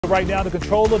right now, the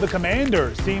control of the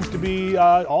Commanders seems to be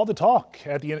all the talk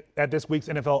at this week's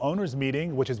NFL owners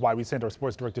meeting, which is why we sent our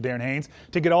sports director Darren Haynes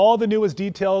to get all the newest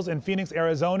details in Phoenix,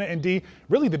 Arizona. And D,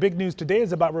 really the big news today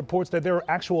is about reports that there are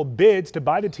actual bids to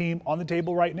buy the team on the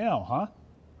table right now, huh?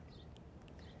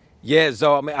 Yeah,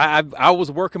 Zoe, I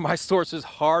was working my sources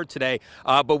hard today,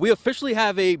 but we officially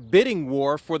have a bidding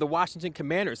war for the Washington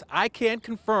Commanders. I can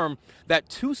confirm that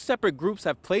two separate groups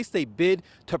have placed a bid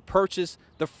to purchase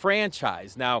the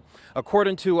franchise. Now,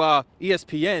 according to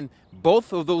ESPN,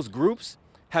 both of those groups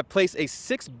have placed a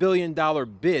 $6 billion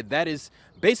bid. That is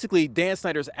basically Dan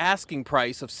Snyder's asking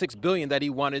price of $6 billion that he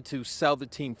wanted to sell the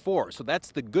team for. So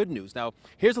that's the good news. Now,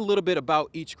 here's a little bit about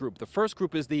each group. The first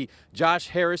group is the Josh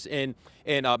Harris and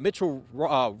Mitchell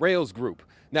Rales group.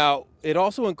 Now, it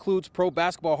also includes Pro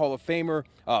Basketball Hall of Famer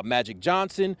Magic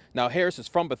Johnson. Now, Harris is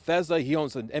from Bethesda. He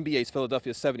owns the NBA's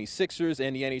Philadelphia 76ers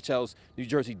and the NHL's New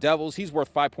Jersey Devils. He's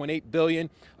worth $5.8 billion.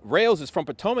 Rales is from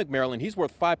Potomac, Maryland. He's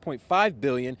worth $5.5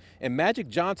 billion. And Magic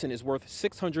Johnson is worth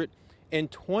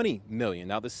 $620 million.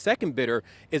 Now, the second bidder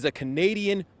is a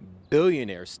Canadian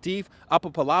billionaire, Steve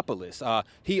Apopolopoulos.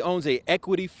 He owns an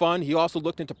equity fund. He also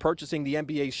looked into purchasing the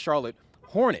NBA's Charlotte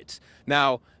Hornets.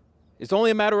 Now, it's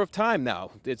only a matter of time now.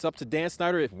 It's up to Dan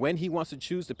Snyder when he wants to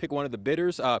choose to pick one of the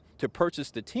bidders to purchase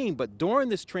the team. But during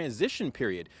this transition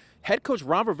period, head coach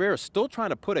Ron Rivera is still trying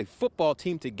to put a football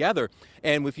team together.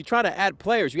 And if you try to add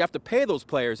players, you have to pay those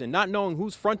players. And not knowing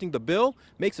who's fronting the bill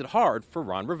makes it hard for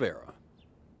Ron Rivera.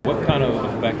 What kind of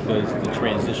effect does the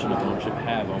transition of ownership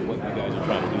have on what you guys are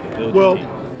trying to do to build your team?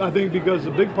 Well, I think because the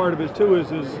big part of it too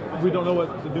is we don't know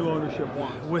what the new ownership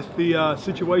wants. With the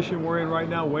situation we're in right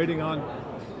now, waiting on,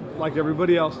 like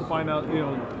everybody else, to find out,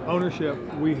 ownership,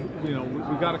 we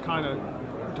got to kind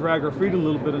of drag our feet a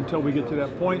little bit until we get to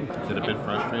that point. Is it a bit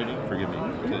frustrating? Forgive me.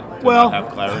 To well, not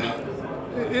have clarity.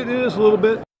 It is a little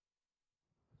bit.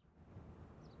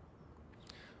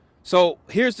 So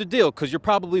here's the deal, because you're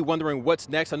probably wondering what's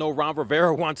next. I know Ron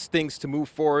Rivera wants things to move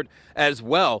forward as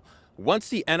well. Once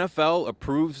the NFL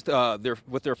approves,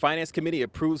 with their finance committee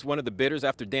approves one of the bidders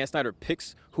after Dan Snyder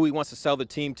picks who he wants to sell the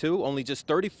team to, only just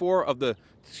 24 of the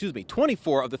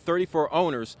 34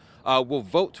 owners will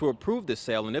vote to approve this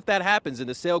sale. And if that happens and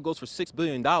the sale goes for $6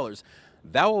 billion,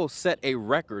 that will set a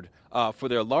record for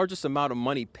their largest amount of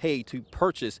money paid to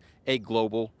purchase a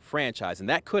global franchise. And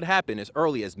that could happen as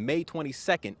early as May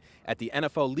 22nd at the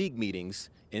NFL league meetings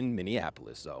in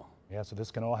Minneapolis. So. Yeah, so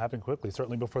this can all happen quickly,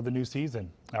 certainly before the new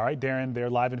season. All right, Darren, they're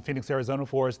live in Phoenix, Arizona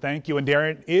for us. Thank you. And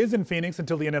Darren is in Phoenix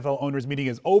until the NFL owners meeting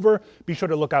is over. Be sure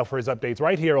to look out for his updates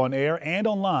right here on air and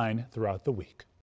online throughout the week.